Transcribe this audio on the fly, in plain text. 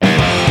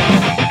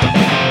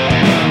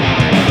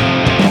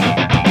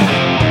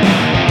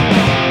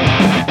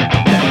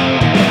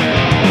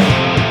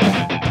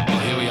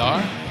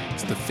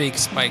Fake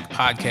Spike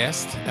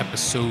Podcast,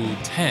 episode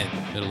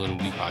 10, Middle of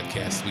the Week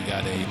podcast. We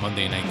got a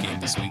Monday night game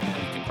this week.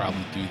 We could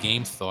probably do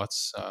game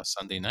thoughts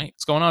Sunday night.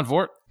 What's going on,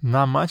 Vort?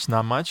 Not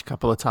much.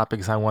 Couple of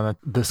topics I want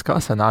to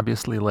discuss. And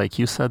obviously, like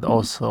you said,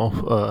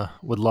 also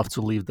would love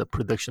to leave the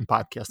prediction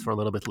podcast for a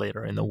little bit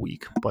later in the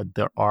week. But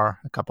there are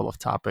a couple of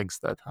topics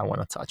that I want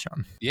to touch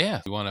on.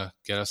 Yeah, you want to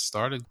get us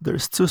started?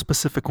 There's two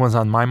specific ones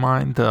on my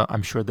mind.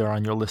 I'm sure they're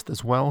on your list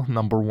as well.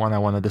 Number one, I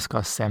want to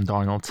discuss Sam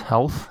Darnold's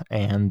health.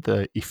 And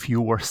if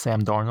you were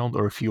Sam Darnold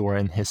or if you were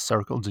in his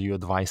circle, do you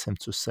advise him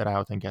to sit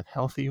out and get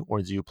healthy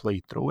or do you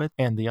play through it?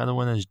 And the other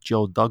one is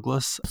Joe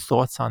Douglas.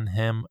 Thoughts on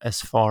him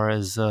as far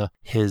as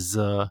his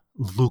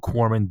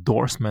lukewarm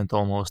endorsement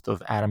almost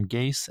of Adam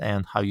Gase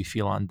and how you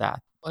feel on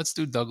that. Let's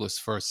do Douglas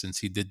first since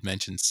he did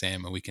mention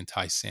Sam and we can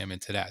tie Sam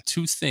into that.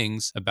 Two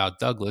things about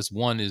Douglas.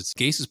 One is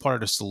Gase is part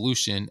of the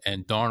solution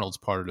and Darnold's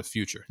part of the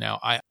future. Now,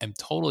 I am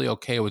totally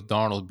okay with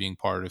Darnold being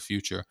part of the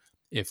future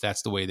if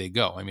that's the way they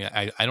go. I mean,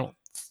 I don't,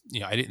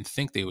 I didn't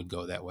think they would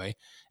go that way.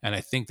 And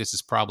I think this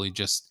is probably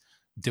just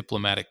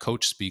diplomatic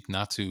coach speak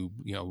not to,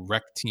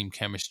 wreck team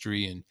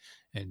chemistry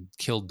and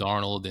kill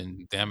Darnold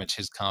and damage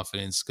his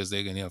confidence because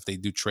they're going to, if they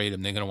do trade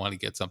him, they're going to want to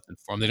get something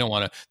for him. They don't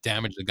want to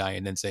damage the guy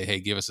and then say, hey,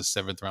 give us a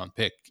 7th round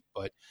pick.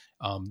 But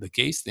the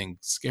Gase thing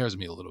scares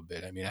me a little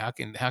bit. I mean, how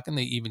can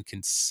they even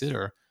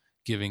consider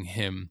giving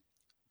him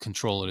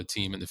control of the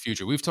team in the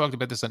future? We've talked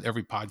about this on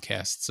every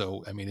podcast.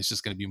 So, I mean, it's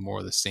just going to be more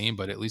of the same,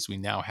 but at least we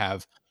now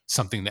have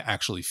something to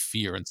actually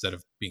fear instead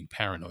of being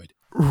paranoid.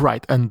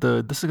 Right. And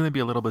this is going to be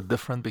a little bit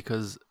different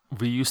because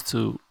we used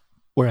to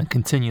and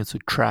continue to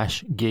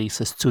trash Gase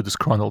as two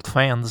disgruntled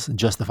fans,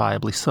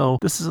 justifiably so.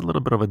 This is a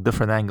little bit of a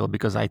different angle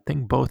because I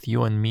think both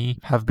you and me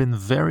have been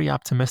very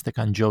optimistic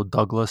on Joe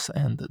Douglas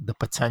and the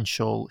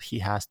potential he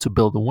has to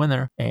build a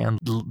winner, and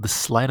the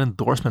slight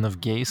endorsement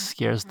of Gase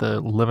scares the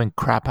living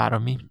crap out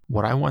of me.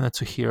 What I wanted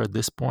to hear at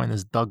this point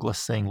is Douglas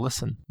saying,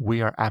 listen,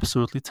 we are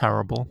absolutely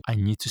terrible. I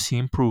need to see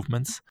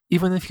improvements.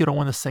 Even if you don't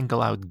want to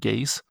single out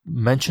Gase,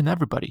 mention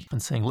everybody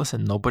and saying,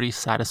 listen, nobody's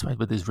satisfied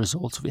with these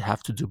results. We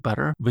have to do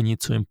better. We need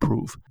to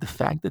improve. The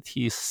fact that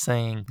he's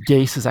saying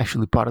Gase is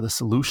actually part of the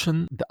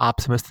solution, the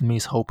optimist in me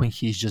is hoping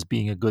he's just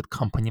being a good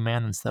company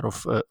man instead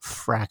of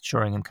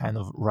fracturing and kind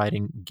of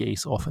writing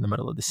Gase off in the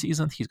middle of the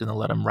season. He's going to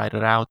let him write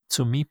it out.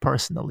 To me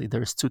personally,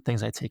 there's two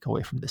things I take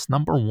away from this.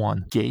 Number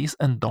one, Gase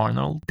and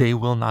Darnold, they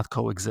will not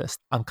coexist.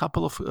 On a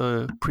couple of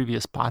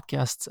previous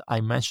podcasts,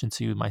 I mentioned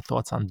to you my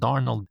thoughts on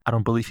Darnold. I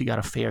don't believe he got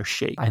a fair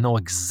shake. I know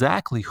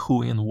exactly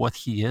who and what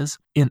he is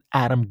in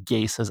Adam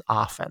Gase's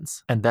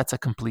offense, and that's a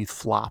complete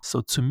flop.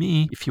 So to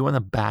me, if you want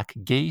to back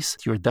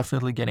Gase, you're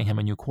definitely getting him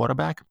a new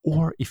quarterback,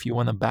 or if you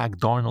want to back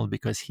Darnold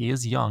because he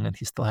is young and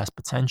he still has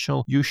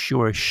potential, you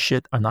sure as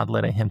shit are not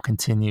letting him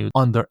continue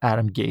under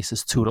Adam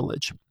Gase's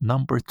tutelage.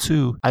 Number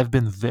two, I've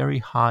been very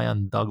high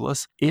on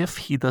Douglas. If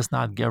he does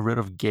not get rid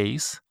of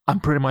Gase, I'm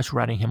pretty much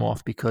writing him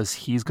off because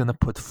he's going to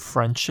put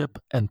friendship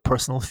and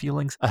personal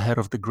feelings ahead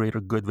of the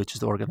greater good, which is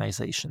the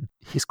organization.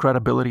 His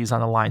credibility is on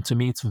the line. To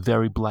me, it's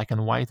very black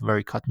and white,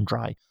 very cut and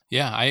dry.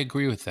 Yeah, I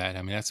agree with that.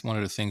 I mean, that's one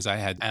of the things I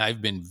had. And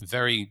I've been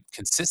very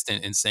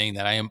consistent in saying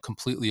that I am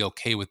completely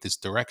okay with this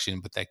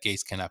direction, but that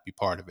Gase cannot be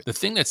part of it. The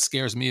thing that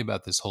scares me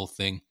about this whole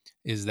thing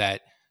is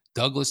that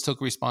Douglas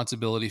took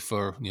responsibility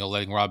for,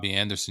 letting Robbie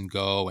Anderson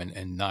go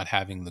and not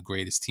having the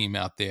greatest team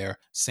out there.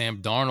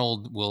 Sam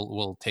Darnold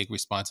will take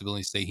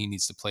responsibility, say he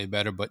needs to play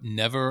better, but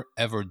never,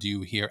 ever do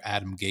you hear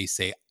Adam Gase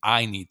say,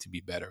 I need to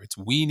be better. It's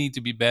we need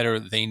to be better.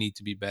 They need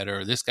to be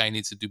better. This guy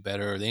needs to do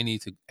better. They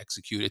need to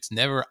execute. It's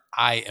never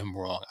I am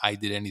wrong. I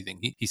did anything.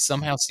 He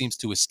somehow seems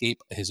to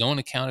escape his own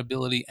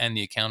accountability and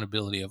the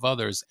accountability of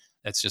others.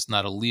 That's just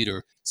not a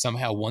leader.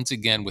 Somehow, once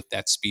again, with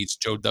that speech,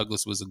 Joe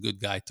Douglas was a good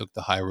guy, took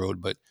the high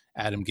road, but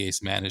Adam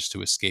Gase managed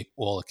to escape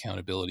all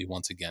accountability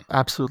once again.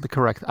 Absolutely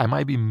correct. I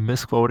might be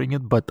misquoting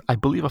it, but I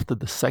believe after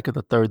the second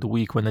or third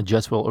week when the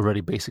Jets were already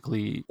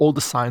basically, all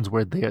the signs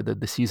were there that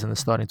the season is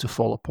starting to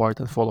fall apart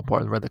and fall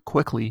apart rather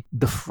quickly,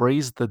 the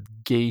phrase that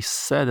Gase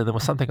said, and it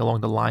was something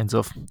along the lines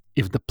of,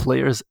 if the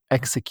players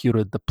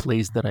executed the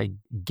plays that I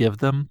give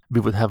them, we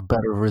would have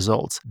better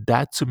results.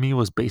 That to me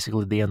was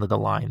basically the end of the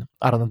line.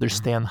 I don't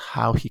understand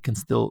how he can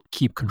still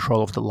keep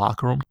control of the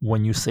locker room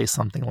when you say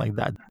something like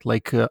that.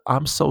 Like,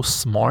 I'm so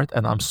smart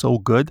and I'm so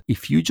good.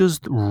 If you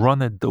just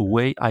run it the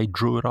way I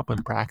drew it up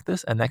in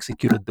practice and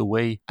execute it the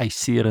way I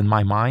see it in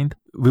my mind,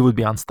 we would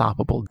be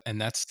unstoppable. And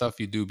that's stuff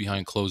you do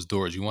behind closed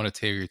doors. You want to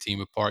tear your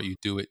team apart, you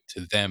do it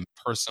to them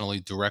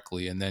personally,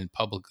 directly, and then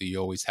publicly you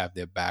always have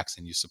their backs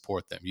and you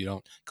support them. You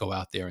don't go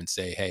out there and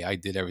say, hey, I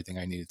did everything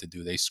I needed to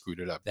do. They screwed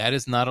it up. That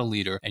is not a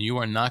leader, and you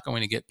are not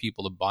going to get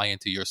people to buy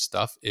into your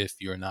stuff if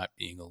you're not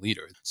being a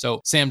leader.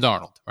 So Sam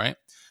Darnold, right?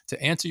 To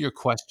answer your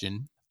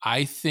question,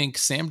 I think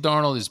Sam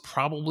Darnold is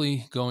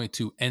probably going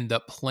to end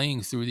up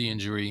playing through the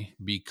injury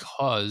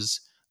because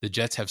the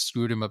Jets have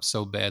screwed him up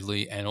so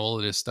badly, and all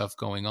of this stuff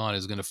going on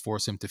is going to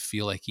force him to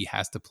feel like he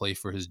has to play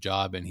for his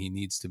job and he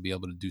needs to be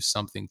able to do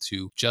something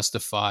to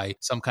justify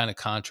some kind of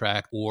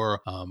contract, or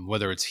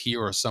whether it's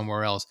here or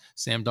somewhere else,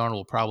 Sam Darnold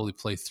will probably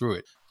play through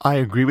it. I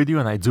agree with you,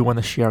 and I do want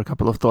to share a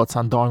couple of thoughts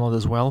on Darnold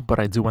as well, but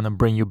I do want to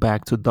bring you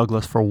back to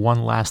Douglas for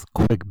one last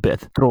quick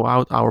bit.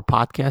 Throughout our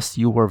podcast,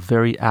 you were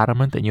very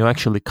adamant and you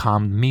actually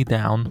calmed me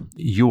down.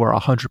 You are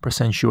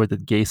 100% sure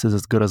that Gase is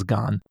as good as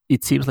gone.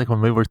 It seems like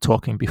when we were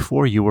talking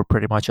before, you were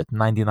pretty much at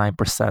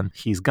 99%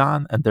 he's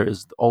gone, and there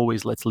is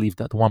always, let's leave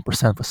that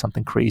 1% for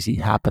something crazy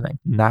happening.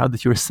 Now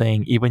that you're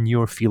saying even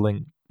you're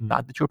feeling,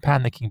 not that you're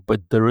panicking,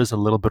 but there is a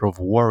little bit of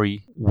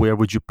worry, where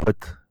would you put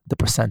the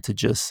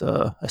percentages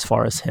as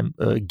far as him,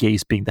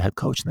 Gase being the head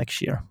coach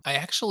next year? I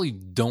actually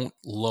don't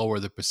lower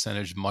the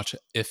percentage much,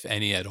 if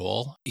any at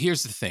all.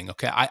 Here's the thing,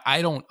 okay?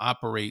 I don't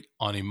operate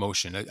on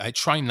emotion. I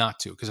try not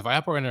to, because if I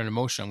operate on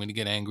emotion, I'm going to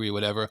get angry or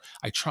whatever.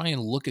 I try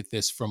and look at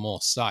this from all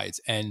sides.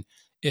 And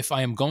if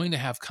I am going to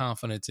have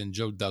confidence in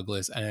Joe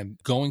Douglas and I'm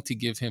going to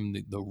give him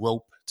the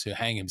rope to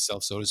hang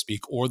himself, so to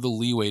speak, or the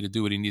leeway to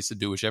do what he needs to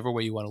do, whichever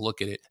way you want to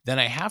look at it, then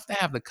I have to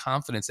have the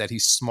confidence that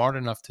he's smart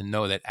enough to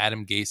know that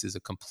Adam Gase is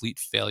a complete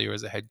failure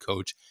as a head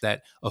coach,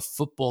 that a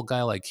football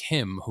guy like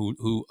him,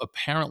 who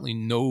apparently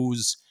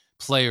knows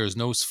players,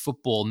 knows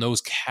football,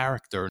 knows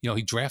character.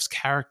 He drafts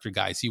character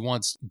guys. He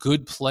wants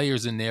good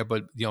players in there,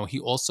 but he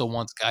also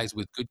wants guys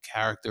with good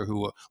character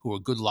who are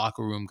good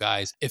locker room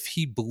guys. If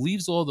he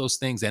believes all those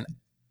things, and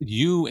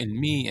you and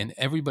me and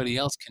everybody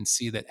else can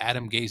see that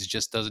Adam Gase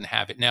just doesn't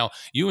have it. Now,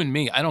 you and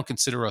me, I don't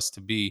consider us to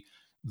be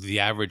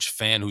the average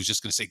fan who's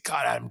just going to say,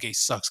 God, Adam Gase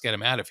sucks, get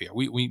him out of here.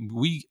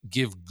 We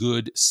give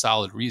good,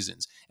 solid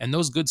reasons. And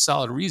those good,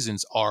 solid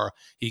reasons are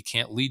he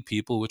can't lead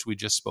people, which we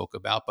just spoke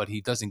about, but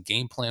he doesn't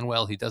game plan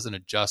well. He doesn't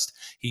adjust.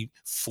 He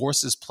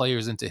forces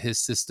players into his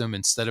system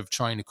instead of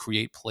trying to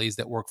create plays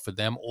that work for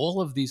them. All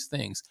of these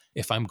things,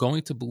 if I'm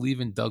going to believe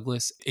in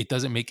Douglas, it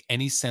doesn't make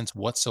any sense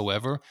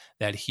whatsoever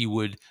that he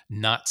would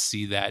not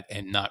see that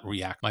and not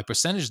react. My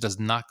percentage does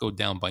not go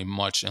down by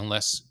much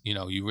unless,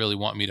 you really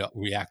want me to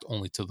react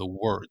only to the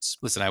words.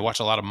 Listen, I watch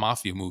a lot of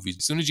mafia movies.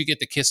 As soon as you get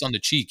the kiss on the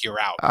cheek, you're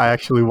out. I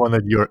actually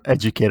wanted your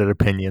educated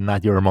opinion,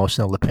 not your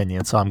emotional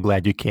opinion, so I'm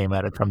glad you came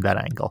at it from that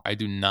angle. I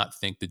do not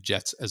think the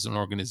Jets as an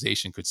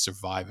organization could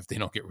survive if they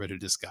don't get rid of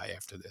this guy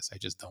after this. I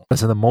just don't.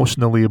 As an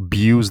emotionally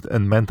abused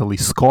and mentally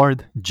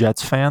scarred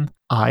Jets fan,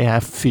 I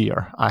have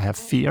fear.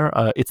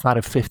 It's not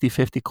a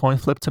 50-50 coin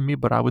flip to me,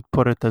 but I would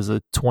put it as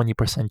a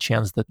 20%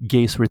 chance that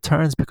Gase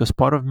returns, because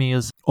part of me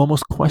is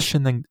almost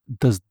questioning,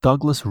 does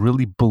Douglas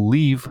really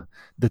believe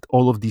that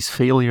all of these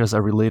failures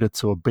are related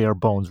to a bare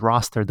bones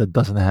roster that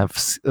doesn't have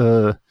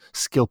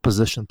skill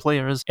position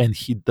players? And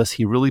does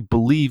he really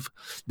believe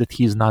that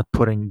he's not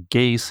putting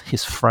Gase,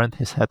 his friend,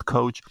 his head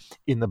coach,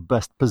 in the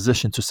best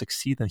position to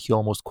succeed, and he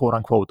almost, quote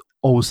unquote,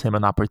 owes him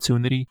an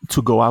opportunity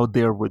to go out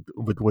there with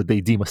what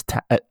they deem as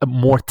a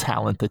more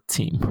talented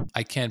team?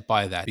 I can't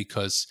buy that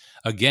because,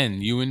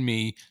 again, you and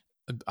me,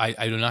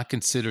 I do not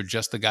consider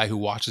just the guy who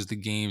watches the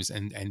games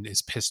and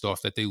is pissed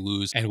off that they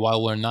lose. And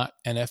while we're not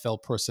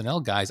NFL personnel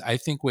guys, I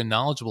think we're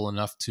knowledgeable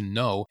enough to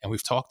know, and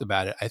we've talked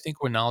about it, I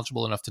think we're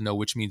knowledgeable enough to know,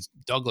 which means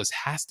Douglas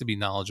has to be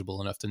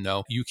knowledgeable enough to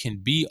know you can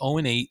be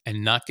 0-8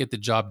 and not get the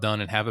job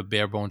done and have a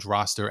bare bones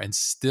roster and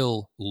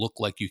still look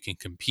like you can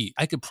compete.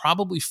 I could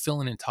probably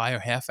fill an entire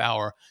half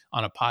hour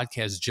on a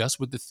podcast just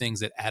with the things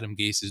that Adam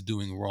Gase is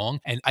doing wrong,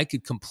 and I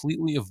could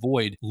completely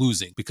avoid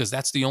losing, because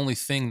that's the only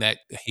thing that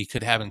he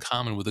could have in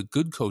common with a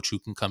good coach who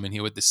can come in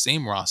here with the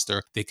same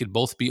roster. They could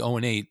both be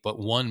 0-8, but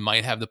one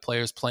might have the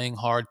players playing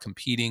hard,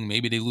 competing.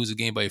 Maybe they lose a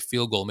game by a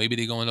field goal. Maybe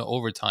they go into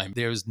overtime.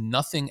 There's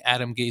nothing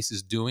Adam Gase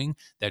is doing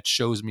that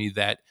shows me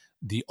that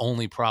the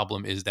only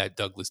problem is that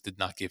Douglas did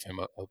not give him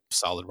a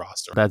solid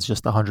roster. That's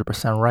just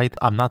 100% right.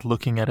 I'm not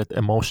looking at it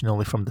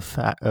emotionally from the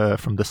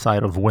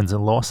side of wins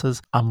and losses.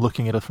 I'm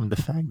looking at it from the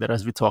fact that,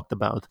 as we talked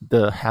about,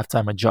 the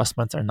halftime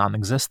adjustments are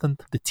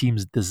non-existent. The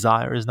team's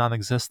desire is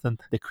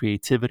non-existent. The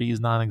creativity is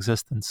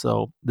non-existent.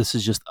 So this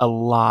is just a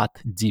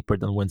lot deeper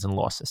than wins and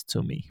losses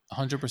to me.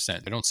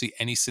 100%. I don't see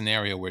any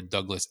scenario where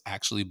Douglas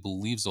actually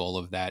believes all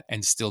of that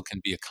and still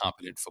can be a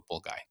competent football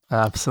guy.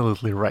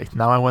 Absolutely right.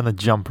 Now I want to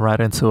jump right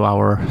into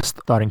our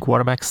starting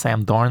quarterback,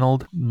 Sam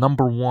Darnold.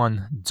 Number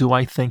one, do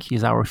I think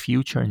he's our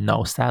future?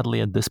 No.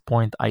 Sadly, at this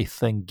point, I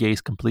think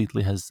Gase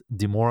completely has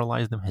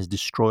demoralized him, has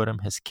destroyed him,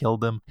 has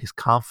killed him, his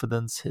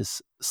confidence,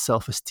 his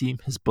self-esteem,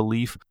 his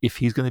belief. If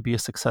he's going to be a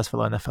successful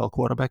NFL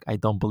quarterback, I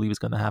don't believe it's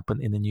going to happen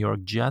in the New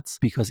York Jets,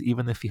 because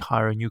even if he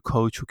hire a new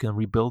coach who can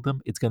rebuild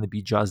them, it's going to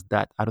be just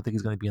that. I don't think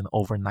it's going to be an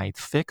overnight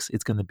fix.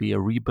 It's going to be a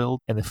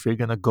rebuild. And if we're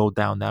going to go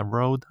down that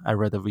road, I'd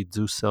rather we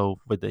do so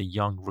with a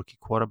young rookie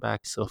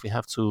quarterback. So if we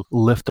have to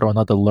live through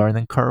another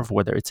learning curve,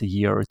 whether it's a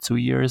year or 2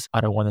 years,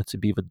 I don't want it to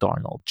be with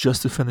Darnold.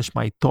 Just to finish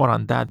my thought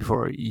on that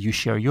before you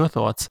share your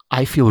thoughts,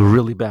 I feel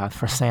really bad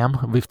for Sam.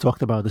 We've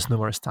talked about this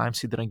numerous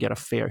times. He didn't get a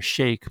fair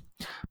shake.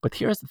 But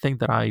here's the thing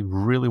that I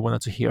really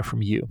wanted to hear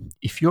from you.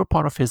 If you're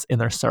part of his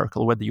inner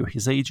circle, whether you're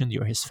his agent,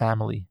 you're his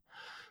family,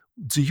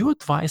 do you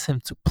advise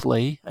him to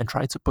play and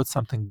try to put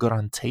something good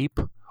on tape?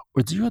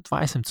 Or do you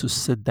advise him to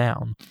sit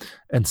down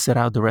and sit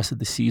out the rest of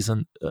the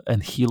season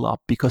and heal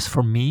up? Because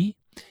for me,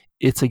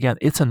 it's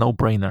a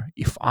no-brainer.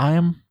 If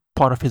I'm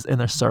part of his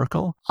inner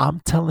circle, I'm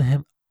telling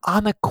him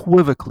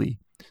unequivocally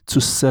to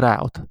sit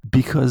out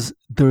because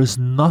there's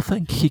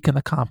nothing he can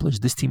accomplish.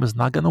 This team is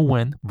not going to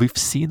win. We've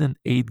seen in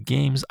 8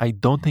 games. I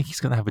don't think he's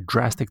going to have a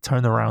drastic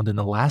turnaround in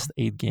the last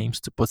 8 games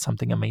to put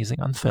something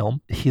amazing on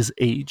film. His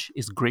age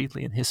is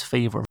greatly in his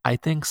favor. I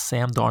think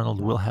Sam Darnold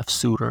will have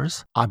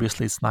suitors.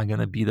 Obviously, it's not going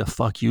to be the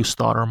fuck you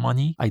starter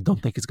money. I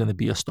don't think it's going to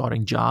be a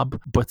starting job,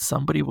 but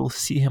somebody will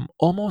see him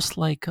almost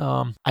like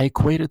I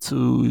equate it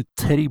to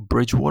Teddy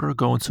Bridgewater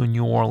going to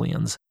New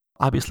Orleans.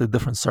 Obviously,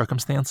 different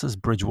circumstances.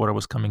 Bridgewater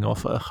was coming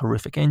off a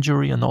horrific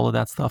injury and all of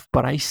that stuff.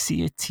 But I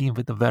see a team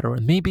with a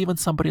veteran, maybe even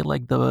somebody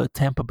like the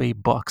Tampa Bay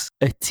Bucks,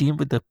 a team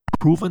with a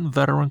proven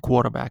veteran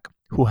quarterback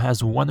who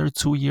has 1 or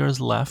 2 years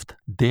left.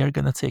 They're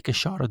going to take a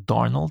shot at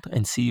Darnold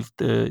and see if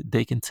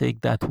they can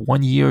take that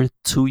 1 year,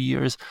 2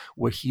 years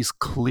where he's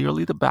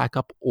clearly the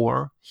backup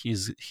or he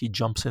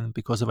jumps in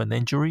because of an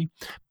injury.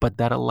 But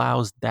that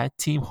allows that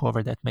team,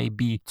 whoever that may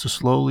be, to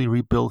slowly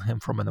rebuild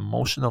him from an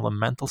emotional and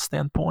mental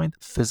standpoint,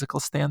 physical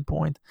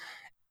standpoint.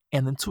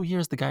 And in 2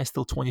 years, the guy is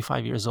still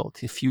 25 years old.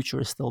 His future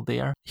is still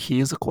there. He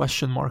is a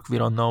question mark. We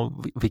don't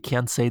know. We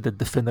can't say that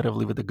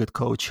definitively with a good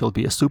coach, he'll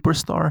be a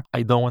superstar.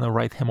 I don't want to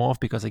write him off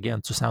because,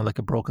 again, to sound like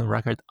a broken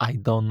record, I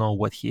don't know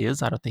what he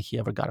is. I don't think he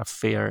ever got a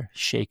fair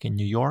shake in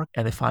New York.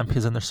 And if I'm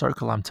his inner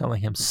circle, I'm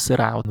telling him,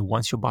 sit out. And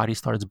once your body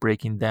starts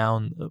breaking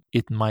down,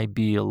 it might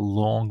be a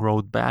long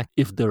road back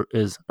if there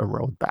is a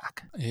road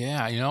back.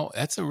 Yeah,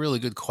 that's a really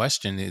good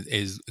question,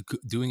 is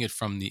doing it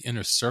from the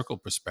inner circle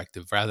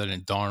perspective rather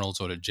than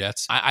Darnold's or the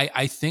Jets.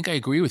 I think I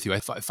agree with you.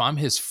 If I'm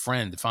his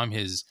friend, if I'm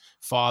his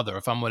father,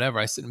 if I'm whatever,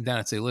 I sit him down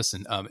and say,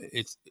 listen,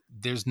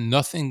 there's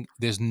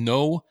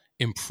no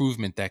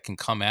improvement that can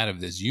come out of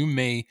this. You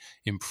may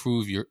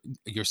improve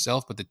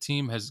yourself, but the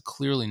team has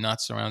clearly not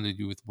surrounded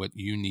you with what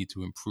you need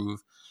to improve.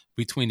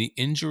 Between the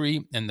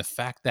injury and the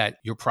fact that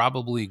you're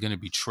probably going to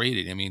be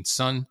traded. I mean,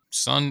 son,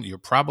 you're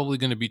probably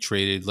going to be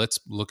traded. Let's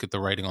look at the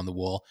writing on the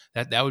wall.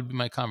 That would be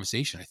my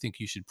conversation. I think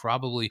you should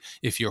probably,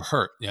 if you're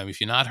hurt, if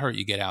you're not hurt,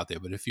 you get out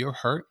there. But if you're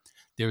hurt,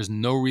 there's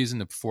no reason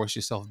to force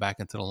yourself back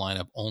into the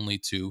lineup only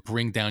to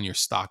bring down your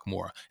stock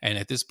more. And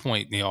at this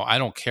point, I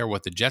don't care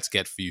what the Jets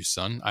get for you,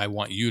 son. I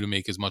want you to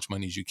make as much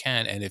money as you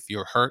can. And if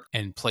you're hurt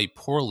and play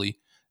poorly,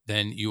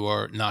 then you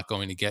are not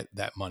going to get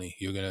that money.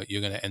 You're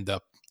gonna end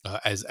up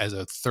as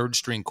a third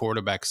string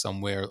quarterback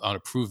somewhere on a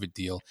prove it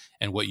deal.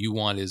 And what you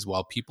want is,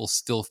 while people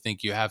still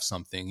think you have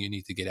something, you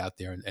need to get out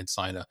there and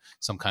sign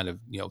some kind of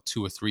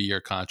 2 or 3 year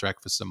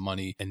contract for some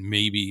money and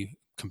maybe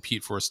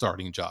compete for a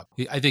starting job.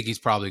 I think he's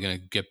probably going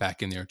to get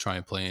back in there and try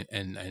and play it,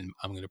 and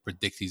I'm going to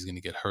predict he's going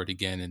to get hurt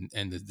again,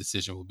 and the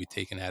decision will be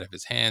taken out of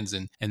his hands,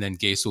 and then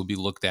Gase will be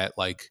looked at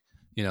like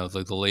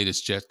the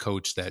latest Jet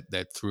coach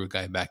that threw a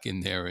guy back in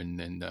there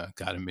and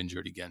got him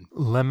injured again.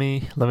 Let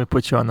me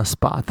put you on the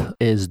spot.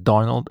 Is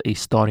Darnold a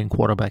starting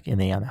quarterback in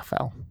the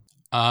NFL?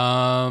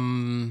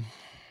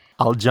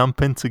 I'll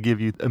jump in to give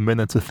you a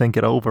minute to think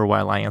it over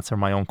while I answer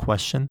my own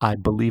question. I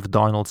believe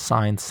Darnold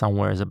signed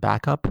somewhere as a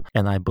backup,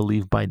 and I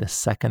believe by the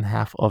second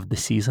half of the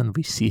season,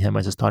 we see him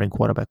as a starting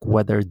quarterback,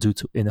 whether due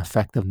to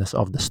ineffectiveness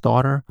of the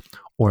starter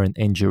or an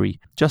injury.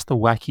 Just a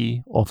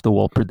wacky,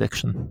 off-the-wall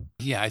prediction.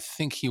 Yeah, I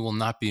think he will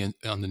not be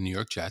on the New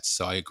York Jets,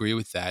 so I agree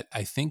with that.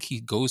 I think he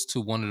goes to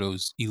one of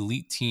those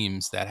elite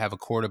teams that have a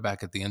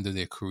quarterback at the end of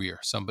their career.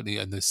 Somebody,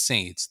 the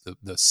Saints,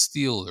 the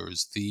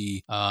Steelers,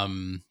 the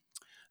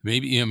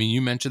maybe,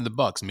 you mentioned the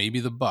Bucks, maybe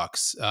the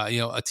Bucks,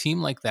 a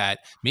team like that,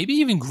 maybe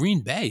even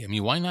Green Bay. I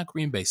mean, why not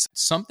Green Bay?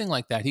 Something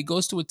like that. He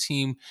goes to a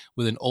team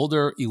with an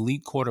older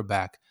elite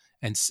quarterback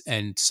and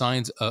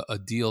signs a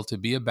deal to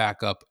be a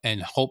backup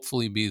and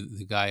hopefully be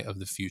the guy of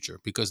the future.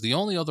 Because the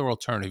only other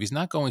alternative, he's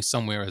not going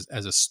somewhere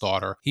as a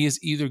starter. He is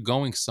either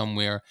going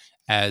somewhere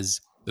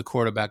as the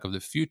quarterback of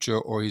the future,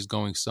 or he's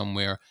going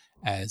somewhere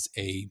as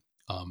a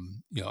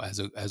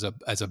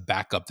as a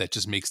backup that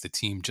just makes the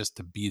team just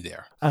to be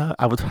there.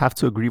 I would have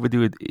to agree with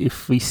you.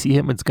 If we see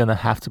him, it's going to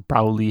have to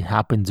probably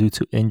happen due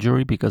to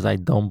injury, because I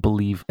don't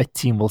believe a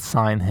team will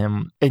sign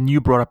him. And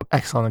you brought up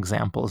excellent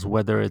examples,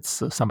 whether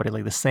it's somebody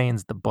like the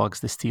Saints, the Bucks,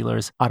 the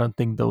Steelers. I don't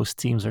think those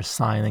teams are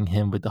signing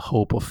him with the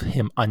hope of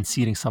him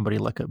unseating somebody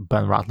like a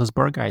Ben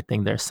Roethlisberger. I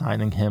think they're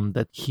signing him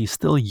that he's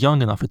still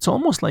young enough. It's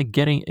almost like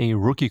getting a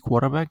rookie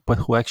quarterback, but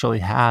who actually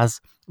has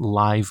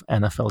live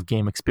NFL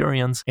game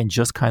experience and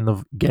just kind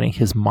of getting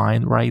his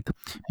mind right.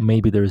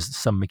 Maybe there's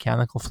some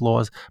mechanical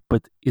flaws,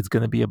 but it's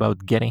going to be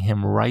about getting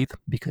him right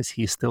because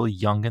he's still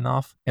young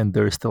enough and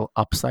there's still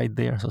upside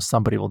there. So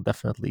somebody will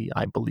definitely,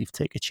 I believe,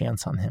 take a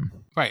chance on him.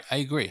 Right, I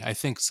agree. I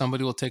think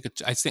somebody will take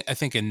I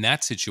think in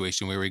that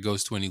situation where he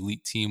goes to an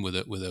elite team with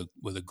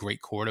a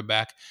great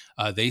quarterback,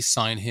 they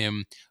sign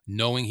him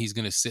knowing he's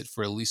going to sit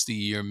for at least a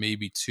year,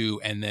 maybe two,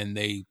 and then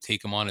they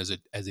take him on as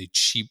a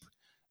cheap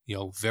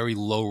very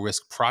low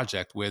risk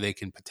project where they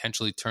can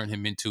potentially turn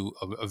him into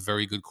a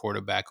very good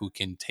quarterback who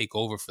can take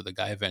over for the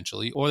guy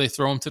eventually, or they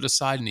throw him to the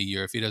side in a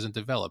year if he doesn't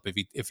develop.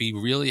 If he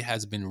really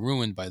has been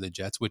ruined by the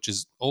Jets, which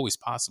is always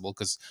possible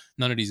because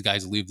none of these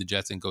guys leave the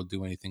Jets and go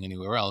do anything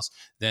anywhere else,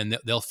 then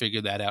they'll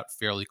figure that out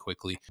fairly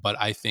quickly. But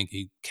I think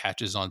he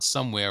catches on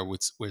somewhere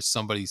where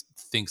somebody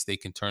thinks they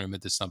can turn him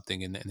into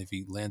something, and if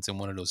he lands in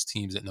one of those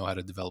teams that know how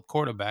to develop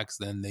quarterbacks,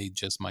 then they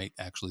just might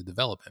actually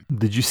develop him.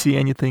 Did you see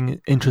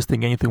anything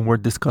interesting, anything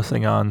worth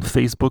discussing on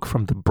Facebook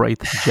from the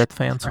bright Jet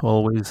fans who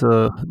always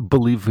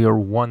believe we are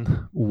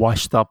one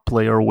washed up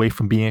player away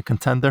from being a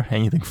contender?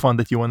 Anything fun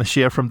that you want to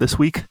share from this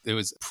week? There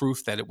was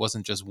proof that it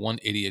wasn't just one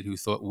idiot who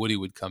thought Woody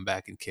would come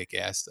back and kick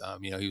ass.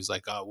 He was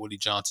like, "Oh, Woody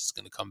Johnson's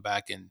going to come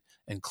back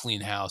and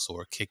clean house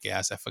or kick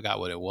ass." I forgot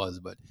what it was,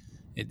 but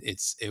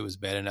it was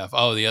bad enough.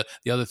 Oh, the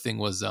other thing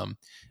was,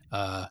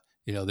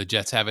 the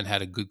Jets haven't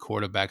had a good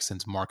quarterback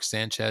since Mark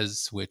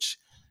Sanchez, which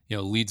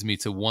leads me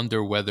to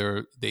wonder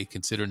whether they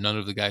consider none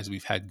of the guys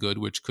we've had good,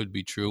 which could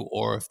be true,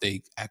 or if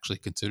they actually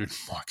considered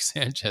Mark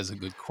Sanchez a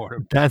good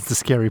quarterback. That's the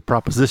scary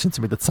proposition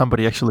to me, that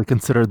somebody actually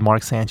considered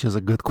Mark Sanchez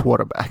a good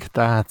quarterback.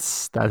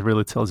 That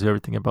really tells you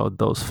everything about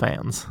those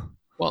fans.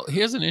 Well,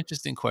 here's an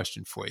interesting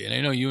question for you. And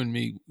I know you and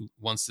me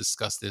once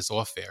discussed this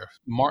off air.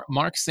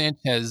 Mark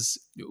Sanchez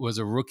was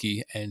a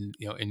rookie, and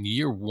in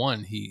year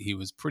one, he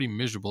was pretty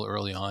miserable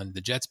early on.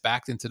 The Jets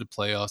backed into the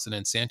playoffs, and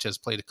then Sanchez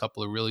played a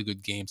couple of really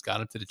good games, got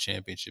him to the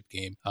championship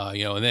game,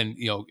 and then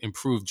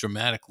improved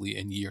dramatically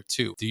in year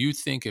two. Do you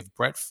think if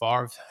Brett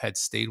Favre had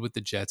stayed with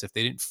the Jets, if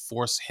they didn't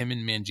force him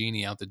and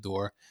Mangini out the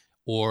door,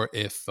 or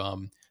if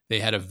they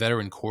had a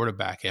veteran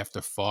quarterback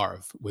after Favre,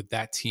 with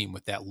that team,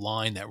 with that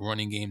line, that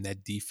running game,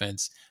 that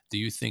defense, do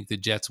you think the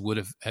Jets would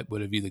have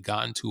either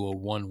gotten to or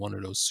won one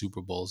of those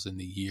Super Bowls in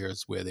the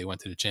years where they went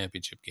to the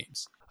championship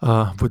games?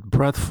 With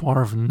Brett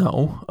Favre,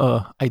 no.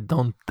 I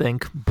don't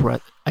think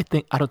Brett. I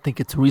don't think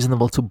it's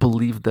reasonable to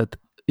believe that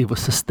it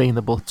was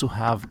sustainable to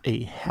have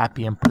a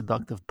happy and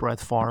productive Brett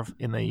Favre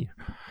in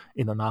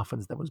an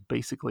offense that was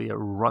basically a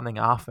running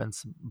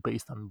offense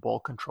based on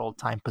ball control,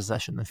 time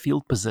possession, and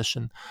field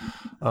position.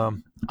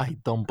 I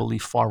don't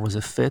believe Favre was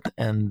a fit,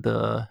 and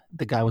the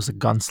guy was a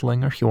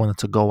gunslinger. He wanted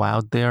to go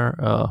out there,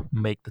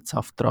 make the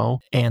tough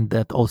throw, and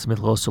that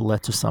ultimately also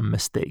led to some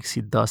mistakes.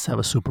 He does have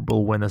a Super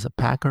Bowl win as a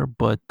Packer,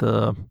 but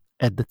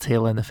at the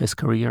tail end of his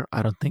career,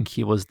 I don't think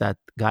he was that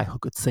guy who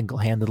could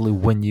single-handedly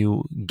win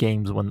you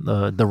games when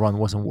the run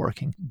wasn't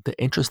working. The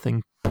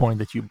interesting point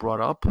that you brought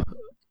up,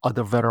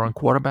 other veteran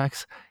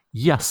quarterbacks,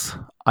 yes,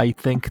 I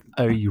think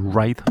a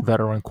right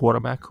veteran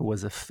quarterback who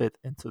was a fit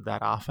into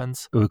that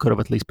offense, we could have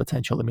at least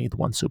potentially made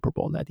one Super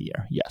Bowl that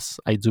year. Yes,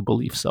 I do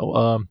believe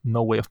so.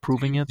 No way of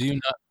proving it. Do you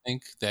not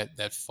think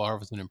that Favre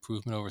was an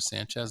improvement over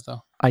Sanchez,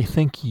 though? I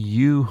think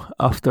you,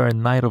 after a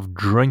night of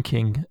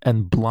drinking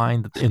and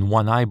blind in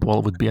one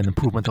eyeball, would be an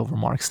improvement over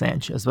Mark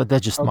Sanchez. But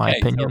that's just my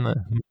opinion.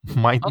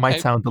 Might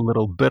sound a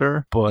little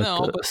bitter, but no.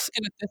 But look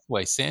at it this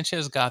way: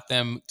 Sanchez got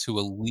them to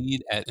a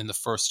lead in the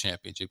first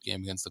championship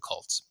game against the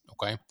Colts.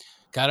 Okay,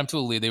 got them to a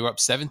lead. They were up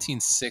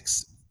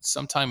 17-6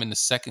 sometime in the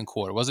second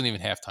quarter. It wasn't even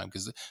halftime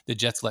because the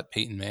Jets let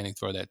Peyton Manning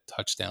throw that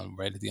touchdown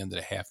right at the end of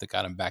the half that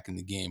got him back in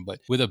the game. But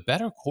with a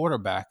better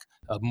quarterback,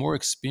 a more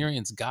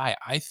experienced guy,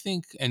 I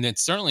think, and then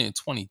certainly in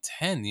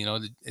 2010,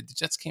 the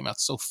Jets came out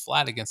so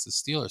flat against the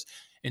Steelers.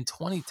 In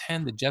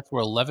 2010, the Jets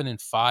were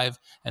 11-5,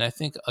 and I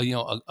think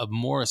a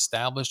more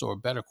established or a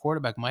better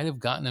quarterback might have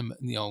gotten him,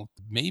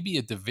 maybe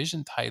a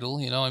division title.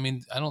 I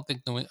mean, I don't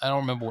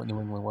remember what New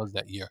England was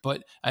that year,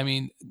 but I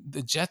mean,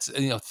 the Jets,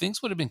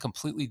 things would have been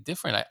completely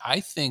different.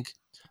 I think.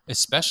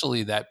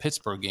 Especially that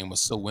Pittsburgh game was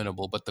so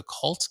winnable, but the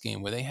Colts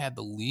game where they had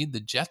the lead, the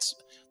Jets,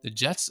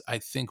 I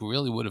think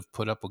really would have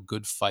put up a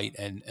good fight,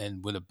 and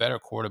with a better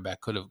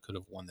quarterback could have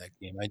won that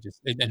game.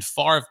 And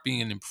Favre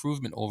being an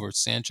improvement over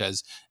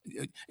Sanchez,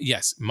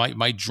 yes,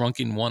 my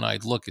drunken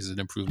one-eyed look is an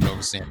improvement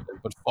over Sanchez,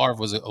 but Favre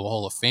was a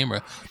Hall of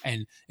Famer,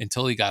 and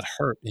until he got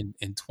hurt in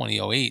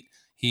 2008.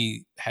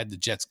 He had the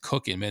Jets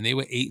cooking, man. They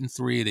were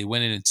 8-3. They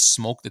went in and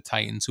smoked the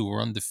Titans, who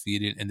were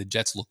undefeated, and the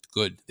Jets looked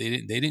good.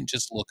 They didn't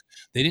just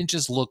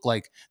look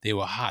like they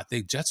were hot.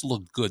 The Jets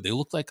looked good. They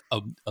looked like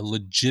a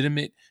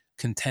legitimate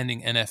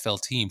contending NFL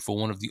team for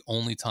one of the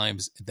only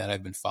times that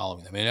I've been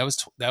following them. I mean,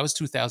 that was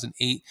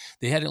 2008.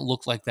 They hadn't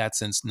looked like that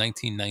since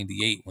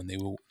 1998 when they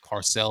were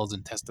Parcells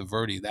and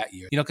Testaverde that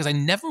year. Because I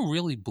never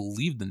really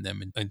believed in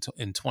them in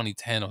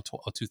 2010 or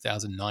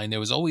 2009. There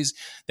was always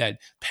that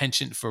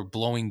penchant for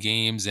blowing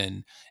games,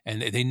 and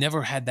they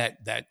never had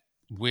that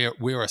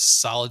we're a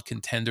solid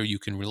contender you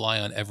can rely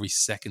on every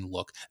second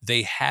look.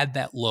 They had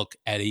that look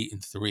at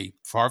 8-3.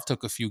 Favre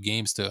took a few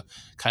games to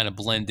kind of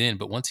blend in,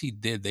 but once he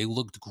did, they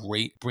looked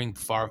great. Bring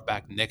Favre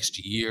back next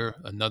year,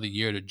 another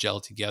year to gel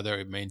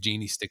together.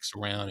 Mangini sticks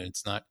around, and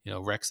it's not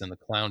Rex and the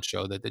Clown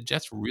Show. That the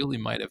Jets really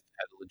might have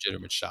had a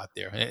legitimate shot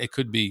there. It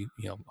could be,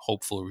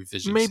 hopeful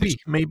revisionist Maybe,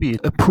 history. maybe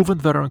a proven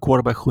veteran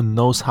quarterback who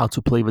knows how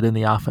to play within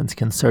the offense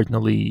can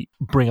certainly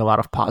bring a lot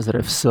of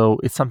positives. So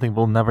it's something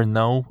we'll never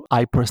know.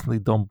 I personally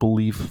don't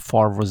believe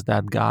Favre was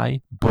that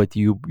guy, but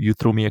you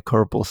threw me a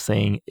curveball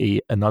saying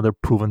another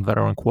proven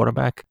veteran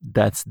quarterback.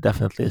 That's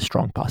definitely a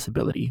strong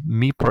possibility.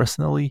 Me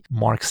personally,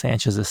 Mark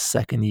Sanchez's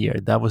second year,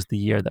 that was the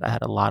year that I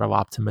had a lot of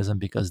optimism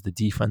because the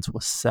defense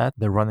was set,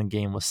 the running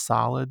game was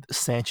solid.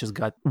 Sanchez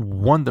got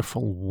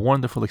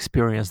wonderful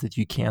experience that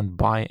you can't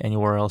buy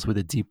anywhere else with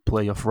a deep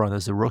playoff run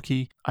as a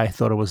rookie. I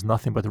thought it was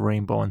nothing but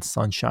rainbow and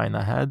sunshine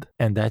ahead.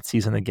 And that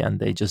season again,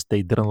 they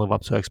didn't live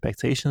up to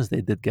expectations.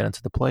 They did get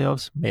into the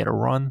playoffs, made a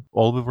run.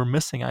 All we were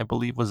missing, I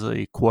believe, was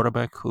a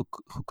quarterback who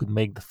could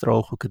make the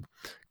throw, who could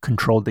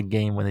control the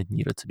game when it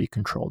needed to be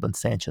controlled. And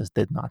Sanchez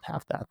did not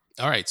have that.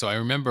 All right. So I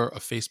remember a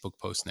Facebook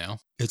post now.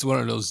 It's one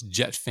of those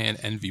Jet fan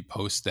envy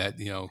posts that,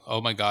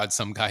 oh my God,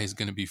 some guy is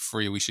going to be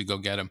free. We should go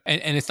get him.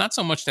 And it's not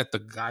so much that the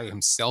guy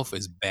himself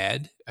is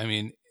bad. I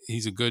mean,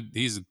 he's a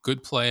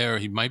good player.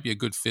 He might be a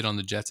good fit on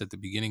the Jets at the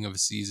beginning of a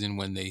season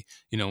when they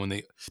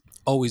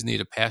always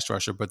need a pass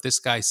rusher. But this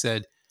guy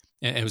said,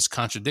 and it was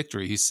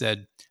contradictory. He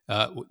said,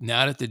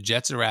 now that the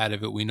Jets are out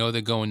of it, we know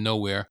they're going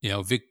nowhere.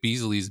 Vic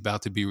Beasley is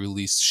about to be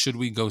released. Should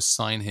we go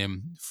sign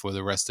him for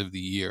the rest of the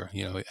year?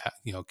 It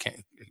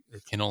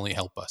can only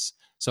help us.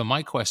 So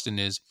my question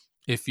is,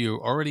 if you're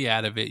already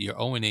out of it, you're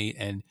 0-8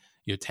 and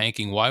you're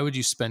tanking, why would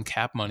you spend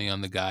cap money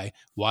on the guy?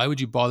 Why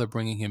would you bother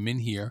bringing him in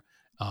here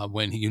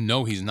when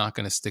he's not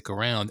going to stick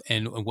around?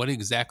 And what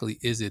exactly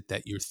is it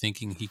that you're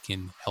thinking he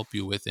can help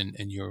you with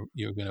and you're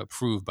going to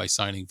approve by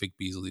signing Vic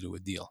Beasley to a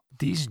deal?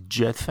 These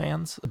Jet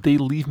fans, they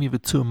leave me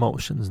with two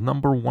emotions.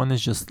 Number one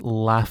is just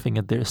laughing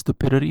at their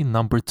stupidity.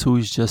 Number two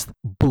is just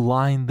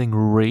blinding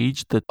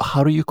rage that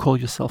how do you call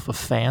yourself a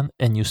fan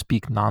and you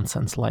speak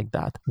nonsense like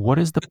that? What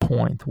is the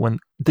point when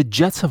the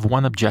Jets have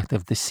one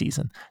objective this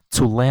season,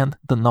 to land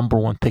the number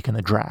one pick in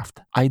the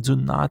draft? I do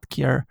not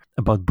care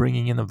about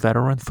bringing in a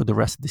veteran for the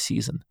rest of the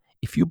season.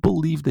 If you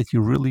believe that you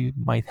really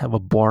might have a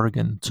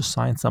bargain to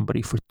sign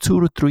somebody for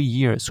 2 to 3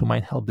 years who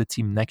might help the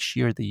team next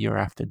year, the year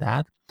after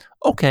that,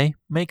 okay,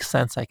 makes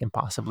sense. I can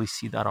possibly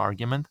see that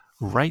argument.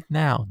 Right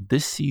now,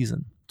 this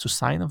season, to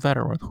sign a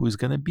veteran who is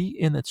going to be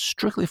in it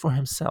strictly for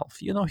himself.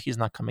 He's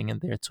not coming in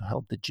there to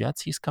help the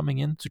Jets. He's coming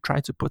in to try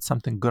to put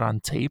something good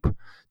on tape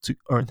to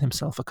earn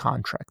himself a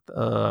contract.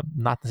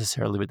 Not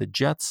necessarily with the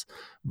Jets.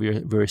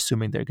 We're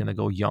assuming they're going to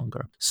go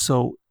younger.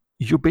 So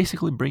you're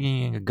basically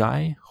bringing in a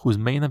guy whose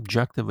main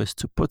objective is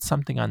to put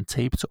something on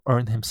tape to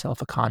earn himself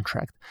a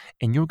contract.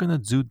 And you're going to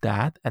do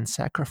that and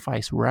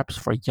sacrifice reps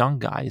for young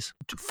guys.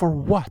 For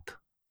what?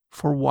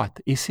 For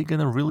what? Is he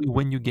going to really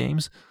win you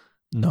games?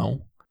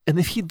 No. And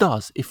if he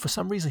does, if for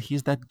some reason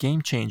he's that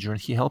game changer and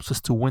he helps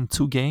us to win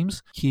 2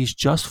 games, he's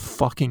just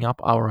fucking up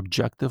our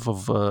objective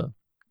of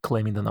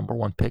claiming the number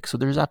one pick. So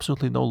there's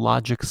absolutely no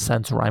logic,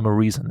 sense, rhyme, or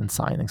reason in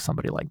signing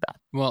somebody like that.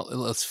 Well,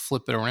 let's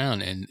flip it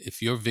around. And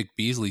if you're Vic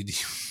Beasley,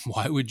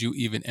 why would you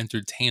even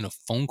entertain a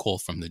phone call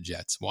from the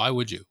Jets? Why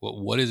would you?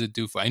 What does it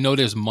do for? I know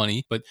there's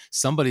money, but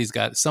somebody's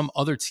got some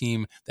other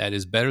team that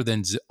is better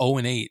than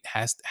 0-8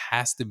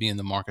 has to be in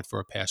the market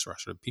for a pass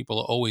rusher. People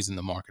are always in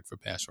the market for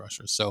pass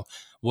rushers. So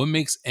what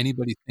makes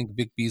anybody think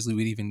Vic Beasley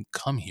would even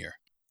come here?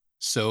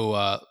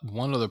 So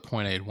one other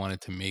point I had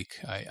wanted to make,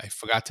 I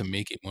forgot to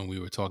make it when we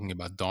were talking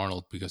about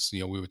Darnold because,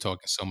 we were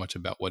talking so much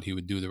about what he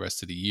would do the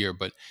rest of the year.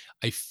 But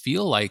I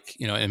feel like,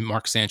 and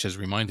Mark Sanchez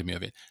reminded me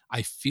of it,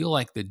 I feel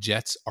like the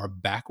Jets are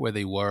back where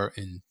they were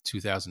in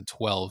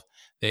 2012.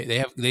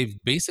 They've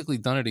basically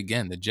done it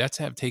again. The Jets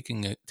have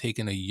taken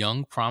a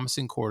young,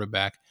 promising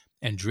quarterback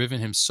and driven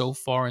him so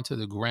far into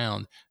the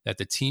ground that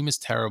the team is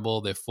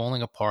terrible. They're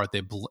falling apart.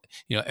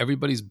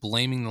 Everybody's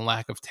blaming the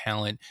lack of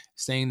talent,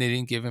 saying they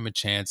didn't give him a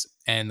chance,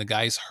 and the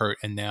guy's hurt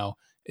and now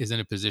is in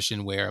a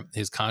position where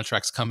his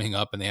contract's coming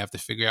up and they have to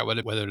figure out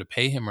whether to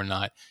pay him or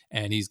not,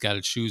 and he's got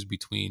to choose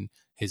between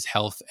his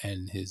health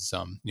and his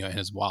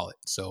his wallet.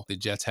 So the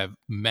Jets have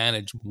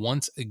managed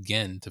once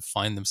again to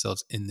find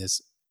themselves in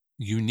this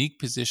unique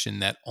position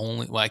that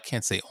I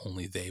can't say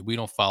only we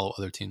don't follow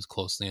other teams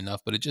closely enough,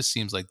 but it just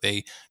seems like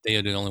they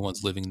are the only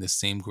ones living the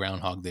same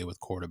Groundhog Day with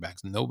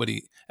quarterbacks.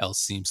 Nobody else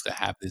seems to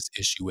have this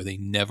issue where they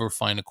never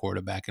find a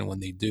quarterback, and when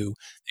they do,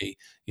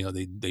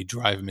 they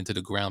drive him into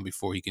the ground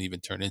before he can even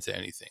turn into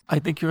anything. I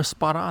think you're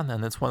spot on,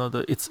 and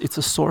it's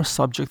a sore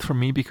subject for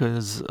me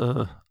because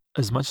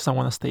as much as I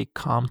want to stay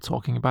calm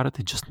talking about it,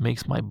 it just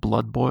makes my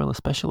blood boil,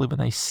 especially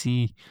when I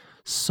see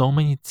so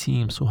many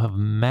teams who have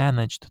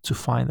managed to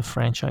find a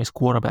franchise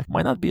quarterback.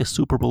 Might not be a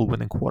Super Bowl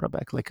winning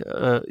quarterback. Like,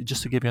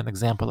 just to give you an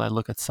example, I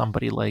look at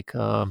somebody like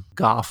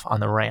Goff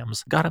on the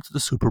Rams. Got him to the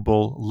Super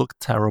Bowl,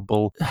 looked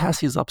terrible, has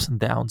his ups and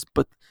downs,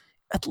 but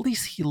at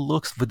least he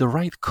looks, with the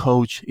right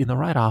coach in the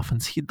right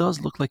offense, he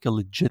does look like a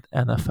legit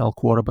NFL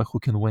quarterback who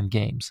can win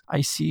games. I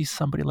see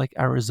somebody like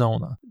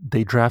Arizona.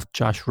 They draft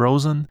Josh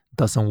Rosen,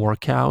 doesn't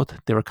work out.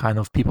 They were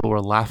people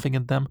were laughing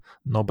at them.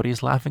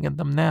 Nobody's laughing at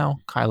them now.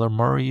 Kyler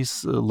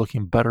Murray's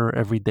looking better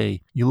every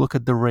day. You look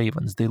at the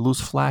Ravens. They lose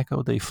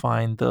Flacco. They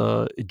find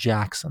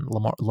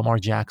Lamar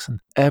Jackson.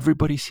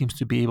 Everybody seems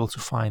to be able to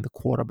find a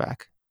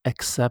quarterback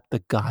except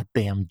the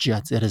goddamn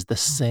Jets. It is the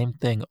same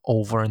thing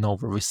over and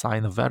over. We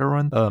sign a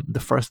veteran. The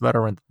first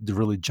veteran that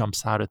really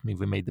jumps out at me,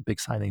 we made the big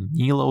signing,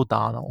 Neil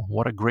O'Donnell.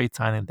 What a great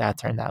signing that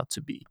turned out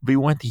to be. We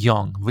went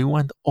young. We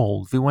went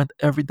old. We went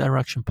every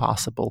direction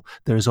possible.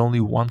 There's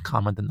only one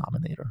common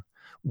denominator.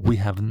 We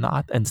have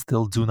not and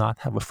still do not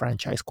have a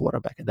franchise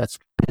quarterback, and that's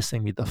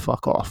pissing me the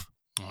fuck off.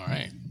 All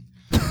right.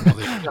 Well,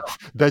 there you go.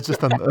 That's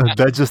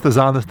just as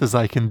honest as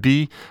I can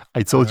be.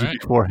 I told you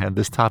beforehand,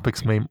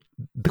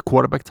 the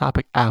quarterback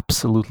topic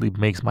absolutely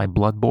makes my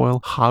blood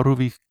boil. How do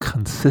we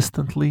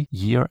consistently,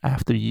 year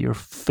after year,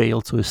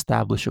 fail to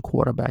establish a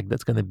quarterback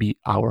that's going to be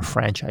our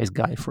franchise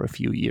guy for a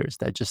few years?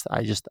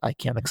 I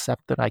can't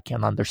accept it. I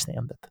can't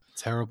understand it.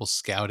 Terrible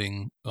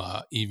scouting,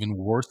 even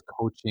worse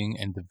coaching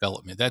and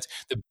development. That's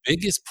the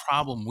biggest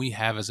problem we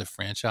have as a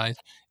franchise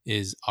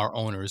is our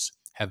owners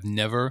have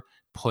never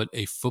put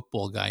a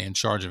football guy in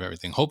charge of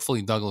everything.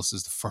 Hopefully Douglas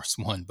is the first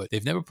one, but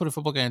they've never put a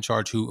football guy in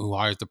charge who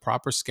hires the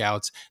proper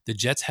scouts. The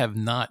Jets have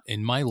not,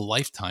 in my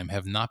lifetime,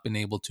 have not been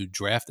able to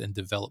draft and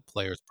develop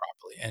players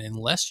properly. And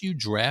unless you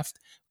draft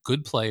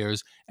good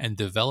players and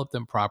develop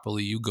them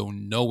properly, you go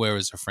nowhere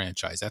as a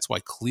franchise. That's why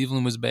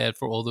Cleveland was bad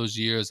for all those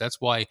years. That's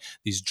why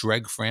these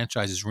dreg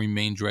franchises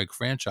remain dreg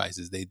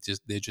franchises.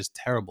 They're just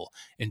terrible.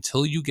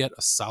 Until you get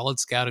a solid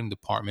scouting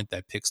department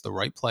that picks the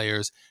right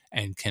players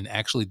and can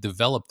actually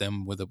develop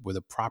them with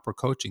a proper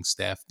coaching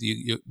staff,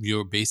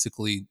 you're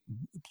basically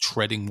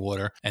treading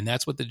water. And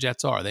that's what the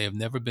Jets are. They have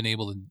never been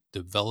able to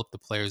develop the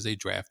players they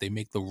draft. They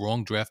make the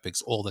wrong draft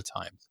picks all the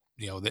time.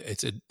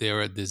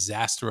 They're a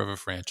disaster of a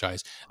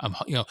franchise.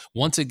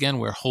 Once again,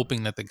 we're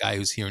hoping that the guy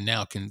who's here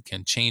now can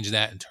change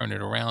that and turn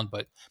it around.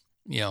 But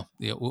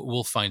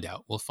we'll find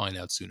out. We'll find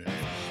out soon enough.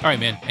 All right,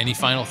 man. Any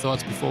final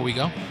thoughts before we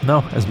go?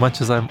 No. As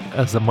much as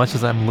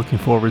I'm looking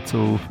forward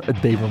to a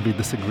day when we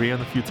disagree on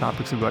a few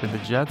topics regarding the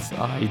Jets,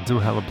 I do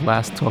have a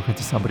blast talking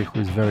to somebody who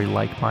is very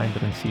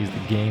like-minded and sees the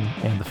game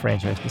and the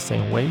franchise the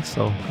same way.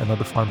 So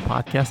another fun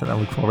podcast, and I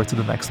look forward to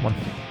the next one.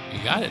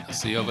 You got it. I'll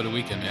see you over the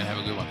weekend, man. Have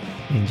a good one.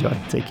 Enjoy.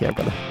 Take care,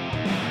 brother.